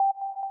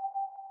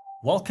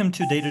Welcome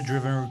to Data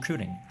Driven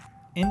Recruiting.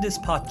 In this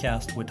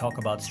podcast, we talk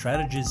about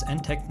strategies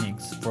and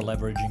techniques for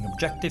leveraging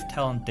objective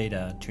talent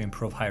data to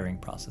improve hiring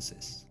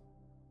processes.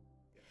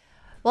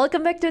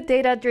 Welcome back to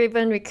Data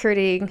Driven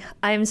Recruiting.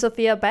 I'm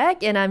Sophia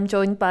Beck, and I'm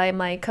joined by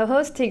my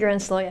co-host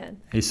Tigran Sloyan.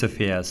 Hey,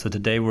 Sophia. So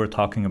today we're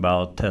talking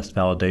about test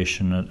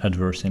validation and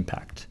adverse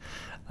impact.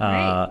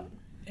 Right.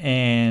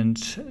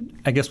 And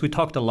I guess we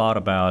talked a lot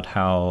about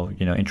how,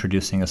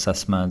 introducing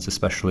assessments,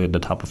 especially at the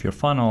top of your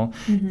funnel,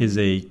 is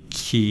a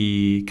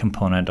key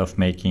component of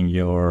making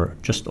your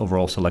just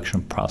overall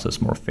selection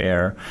process more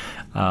fair.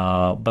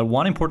 But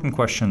one important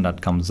question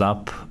that comes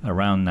up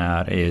around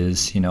that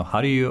is,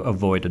 how do you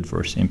avoid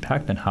adverse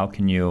impact, and how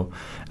can you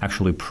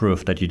actually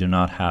prove that you do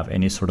not have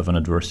any sort of an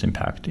adverse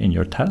impact in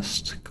your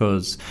test?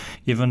 Because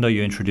even though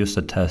you introduce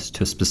a test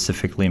to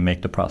specifically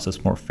make the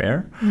process more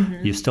fair,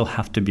 you still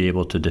have to be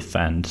able to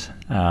defend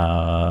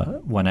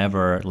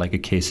whenever like a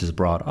case is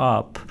brought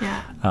up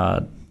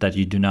that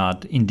you do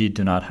not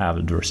have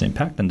adverse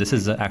impact. And this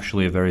is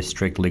actually a very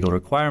strict legal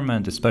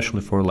requirement,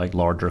 especially for like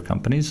larger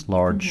companies,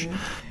 large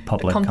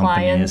public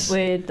compliance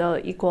companies. with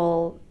the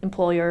equal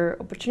employer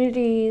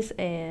opportunities.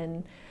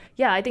 And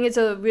I think it's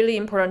a really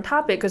important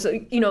topic because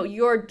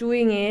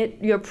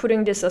you're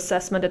putting this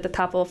assessment at the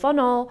top of the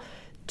funnel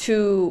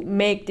to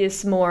make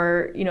this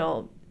more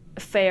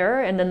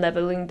fair and then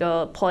leveling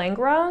the playing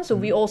ground. So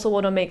we also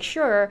want to make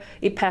sure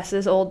it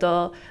passes all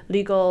the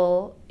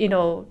legal,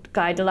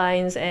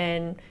 guidelines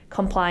and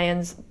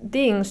compliance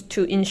things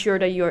to ensure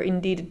that you're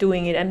indeed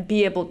doing it and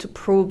be able to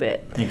prove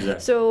it. Exactly.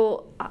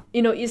 So,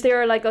 is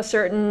there like a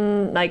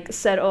certain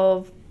set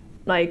of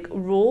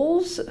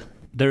rules?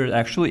 There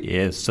actually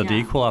is. So the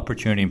Equal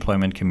Opportunity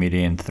Employment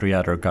Committee and 3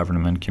 other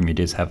government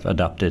committees have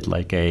adopted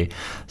like a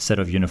set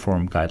of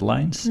uniform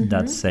guidelines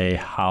that say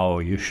how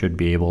you should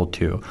be able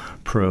to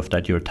prove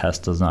that your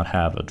test does not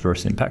have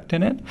adverse impact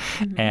in it.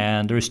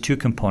 And there's 2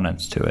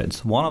 components to it.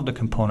 So one of the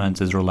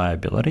components is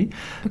reliability.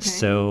 Okay.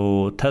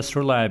 So test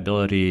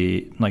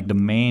reliability, like the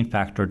main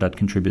factor that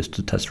contributes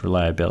to test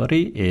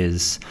reliability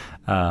is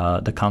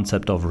the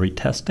concept of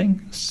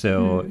retesting.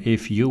 So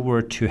if you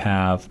were to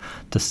have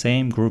the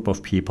same group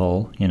of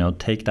people,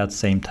 take that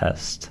same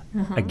test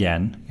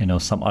again,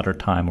 some other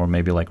time, or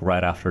maybe like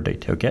right after they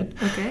took it,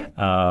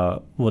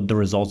 would the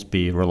results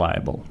be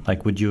reliable?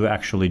 Like, would you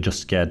actually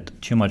just get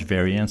too much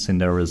variance in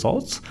their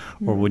results,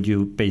 or would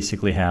you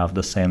basically have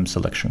the same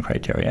selection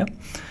criteria?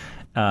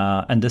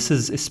 And this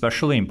is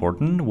especially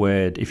important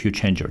if you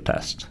change your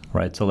test,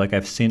 right? So like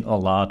I've seen a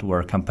lot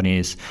where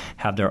companies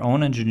have their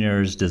own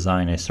engineers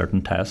design a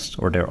certain test,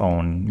 or their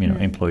own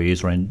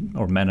employees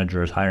or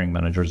managers, hiring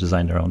managers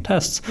design their own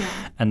tests.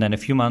 And then a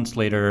few months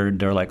later,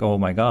 they're like, oh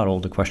my God,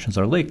 all the questions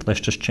are leaked. Let's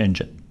just change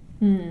it.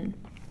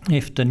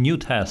 If the new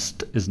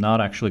test is not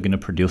actually going to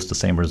produce the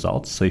same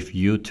results, so if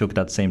you took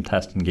that same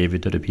test and gave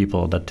it to the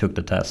people that took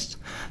the test,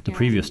 the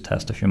previous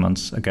test a few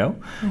months ago,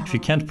 if you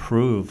can't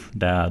prove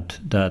that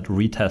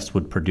retest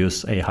would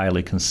produce a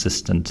highly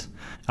consistent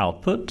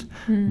output,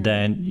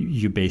 then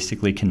you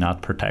basically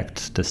cannot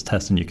protect this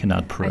test and you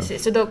cannot prove. I see.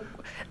 So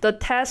the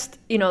test,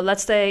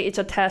 let's say it's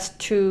a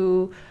test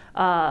for,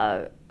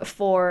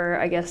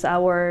 I guess,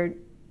 our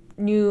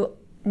new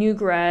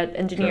grad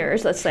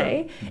engineers, let's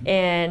say,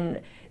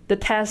 and the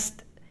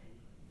test,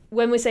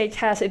 when we say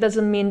test, it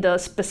doesn't mean the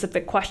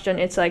specific question.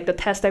 It's like the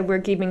test that we're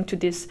giving to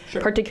this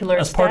particular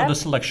as step. part of the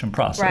selection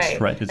process,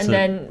 right?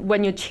 Then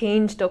when you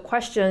change the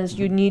questions,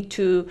 you need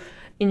to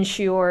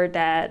ensure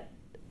that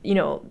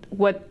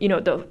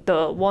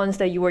the ones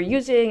that you were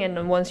using and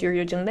the ones you're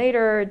using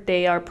later,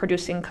 they are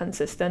producing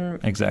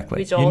consistent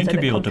results. You need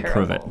to be able to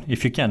prove it.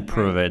 If you can't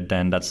prove it,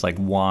 then that's like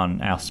one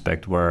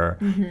aspect where,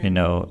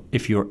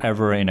 if you're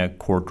ever in a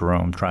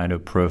courtroom trying to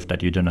prove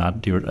that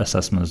your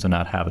assessments do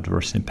not have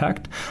adverse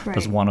impact,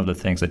 that's one of the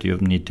things that you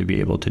need to be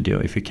able to do.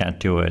 If you can't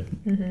do it,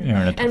 you're in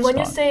a tough spot. And when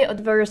you say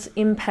adverse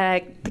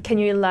impact, can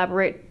you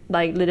elaborate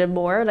like a little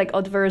more? Like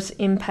adverse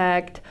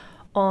impact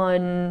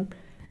on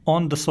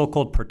the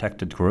so-called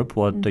protected group,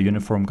 what the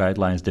uniform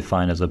guidelines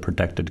define as a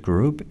protected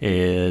group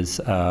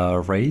is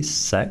race,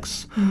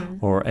 sex,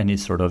 or any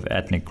sort of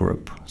ethnic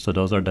group. So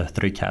those are the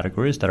 3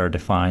 categories that are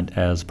defined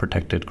as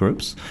protected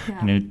groups.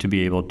 You need to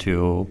be able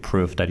to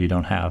prove that you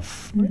don't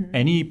have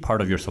any part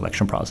of your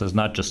selection process,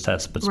 not just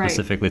tests, but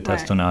specifically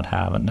tests do not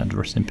have an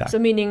adverse impact. So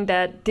meaning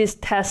that this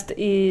test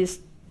is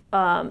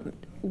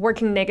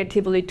working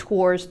negatively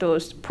towards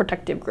those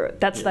protective groups.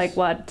 That's like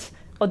what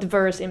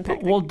adverse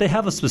impact. Well, they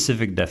have a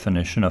specific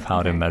definition of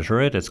how to measure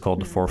it. It's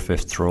called the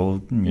 4/5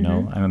 rule.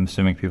 I'm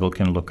assuming people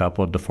can look up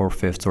what the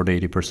 4/5 or the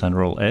 80%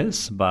 rule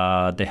is,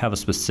 but they have a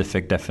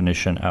specific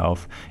definition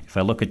of, if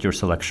I look at your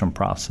selection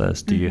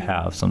process, do you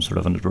have some sort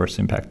of an adverse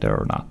impact there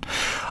or not?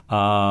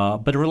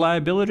 But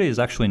reliability is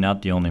actually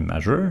not the only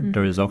measure.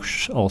 There is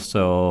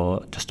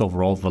also just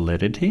overall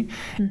validity,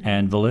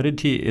 and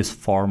validity is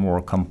far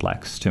more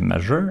complex to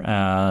measure.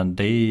 And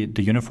the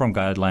uniform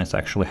guidelines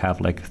actually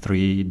have like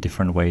 3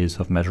 different ways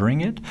of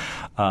measuring it.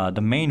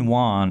 The main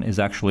one is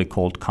actually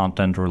called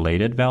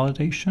content-related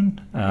validation.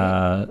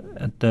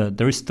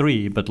 There is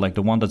three, but like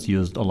the one that's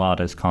used a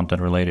lot is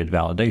content-related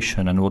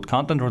validation. And what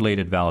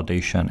content-related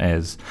validation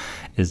is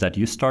that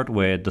you start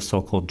with the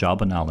so-called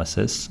job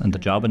analysis. And the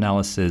job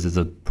analysis is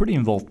a pretty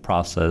involved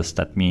process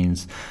that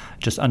means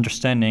just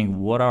understanding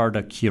what are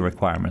the key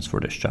requirements for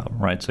this job,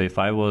 right? So if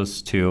I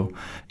was to,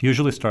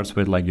 usually starts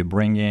with like you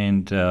bring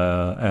in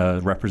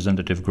a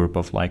representative group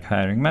of like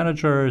hiring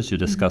managers, you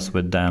discuss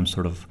with them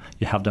sort of,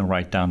 you have them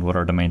write down what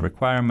are the main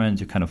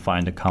requirements, you kind of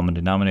find a common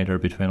denominator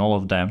between all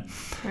of them.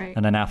 Right.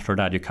 And then after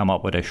that, you come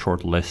up with a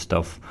short list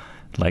of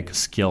like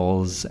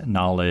skills,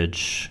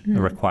 knowledge,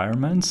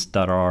 requirements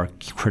that are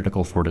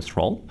critical for this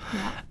role.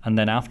 Yeah. And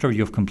then after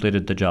you've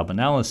completed the job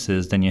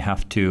analysis, then you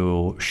have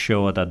to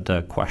show that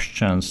the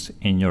questions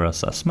in your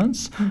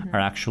assessments are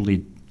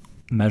actually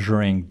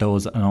measuring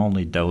those and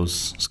only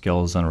those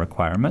skills and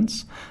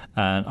requirements,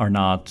 and are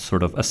not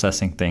sort of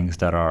assessing things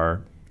that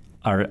are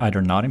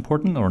either not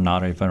important or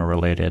not even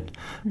related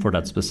for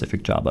that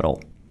specific job at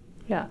all.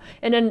 Yeah.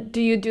 And then do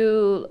you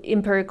do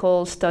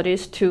empirical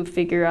studies to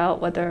figure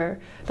out whether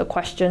the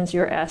questions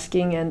you're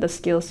asking and the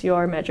skills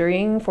you're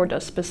measuring for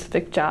the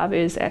specific job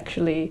is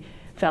actually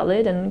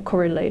valid and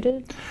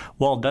correlated?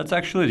 Well, that's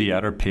actually the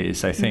other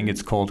piece. I think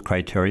it's called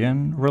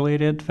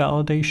criterion-related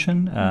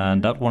validation,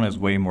 and that one is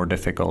way more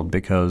difficult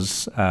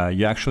because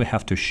you actually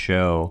have to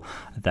show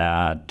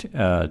that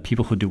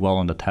people who do well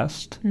on the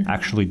test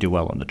actually do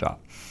well on the job.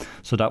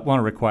 So that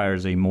one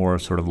requires a more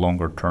sort of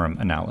longer-term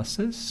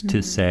analysis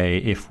to say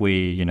if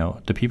we,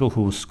 the people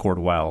who scored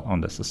well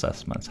on this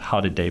assessments, how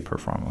did they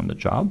perform on the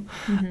job?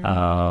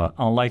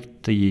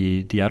 Unlike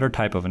the other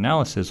type of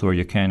analysis where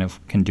you kind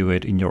of can do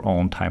it in your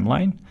own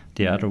timeline,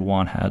 the other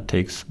one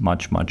takes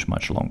much, much,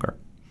 much longer.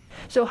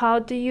 So how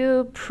do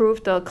you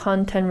prove the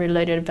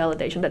content-related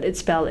validation that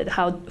it's valid?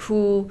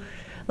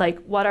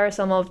 What are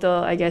some of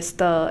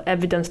the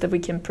evidence that we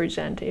can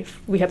present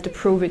if we have to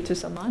prove it to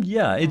someone?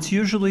 Yeah, it's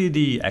usually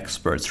the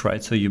experts,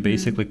 right? So you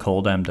basically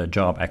call them the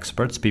job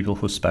experts, people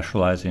who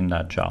specialize in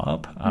that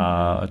job,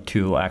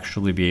 to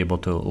actually be able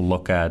to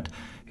look at,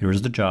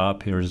 here's the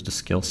job, here's the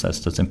skill sets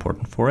that's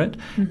important for it,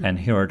 and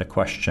here are the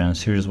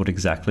questions, here's what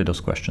exactly those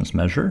questions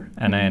measure.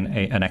 And then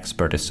an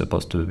expert is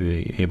supposed to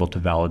be able to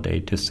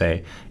validate to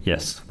say,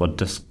 yes, what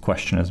this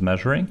question is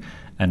measuring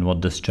and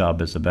what this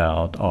job is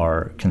about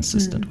are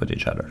consistent with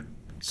each other.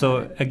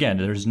 So again,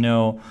 there's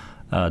no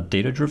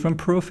data-driven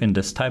proof in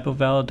this type of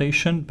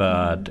validation,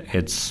 but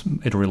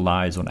it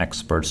relies on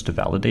experts to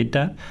validate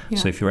that. Yeah.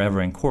 So if you're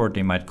ever in court,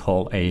 they might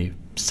call a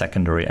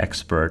secondary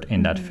expert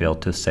in that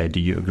field to say,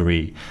 do you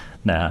agree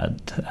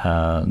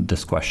that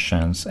these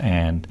questions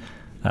and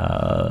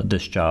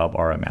this job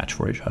are a match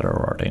for each other,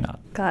 or are they not?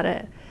 Got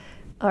it.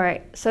 All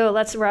right, so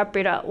let's wrap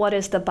it up. What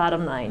is the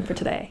bottom line for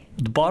today?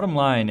 The bottom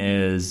line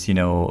is,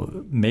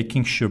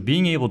 making sure,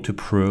 being able to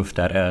prove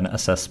that an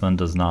assessment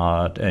does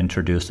not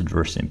introduce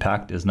adverse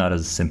impact is not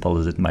as simple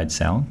as it might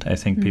sound. I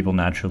think people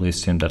naturally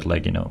assume that,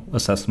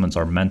 assessments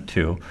are meant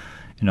to,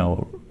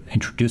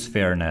 introduce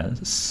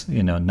fairness,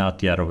 not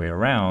the other way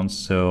around.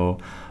 So,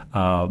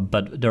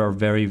 but there are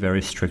very,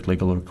 very strict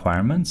legal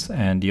requirements,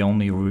 and the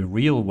only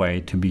real way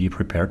to be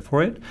prepared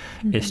for it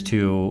is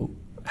to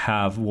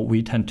have what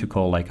we tend to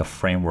call a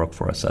framework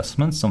for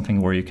assessments, something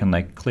where you can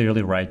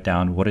clearly write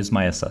down what is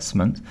my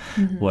assessment,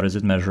 what is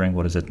it measuring,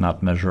 what is it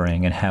not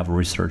measuring, and have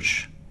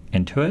research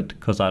into it,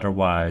 because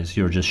otherwise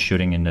you're just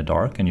shooting in the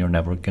dark and you're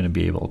never going to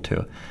be able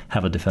to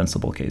have a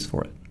defensible case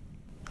for it.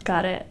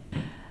 Got it.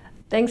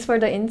 Thanks for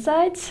the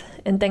insights,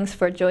 and thanks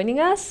for joining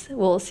us.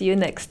 We'll see you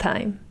next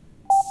time.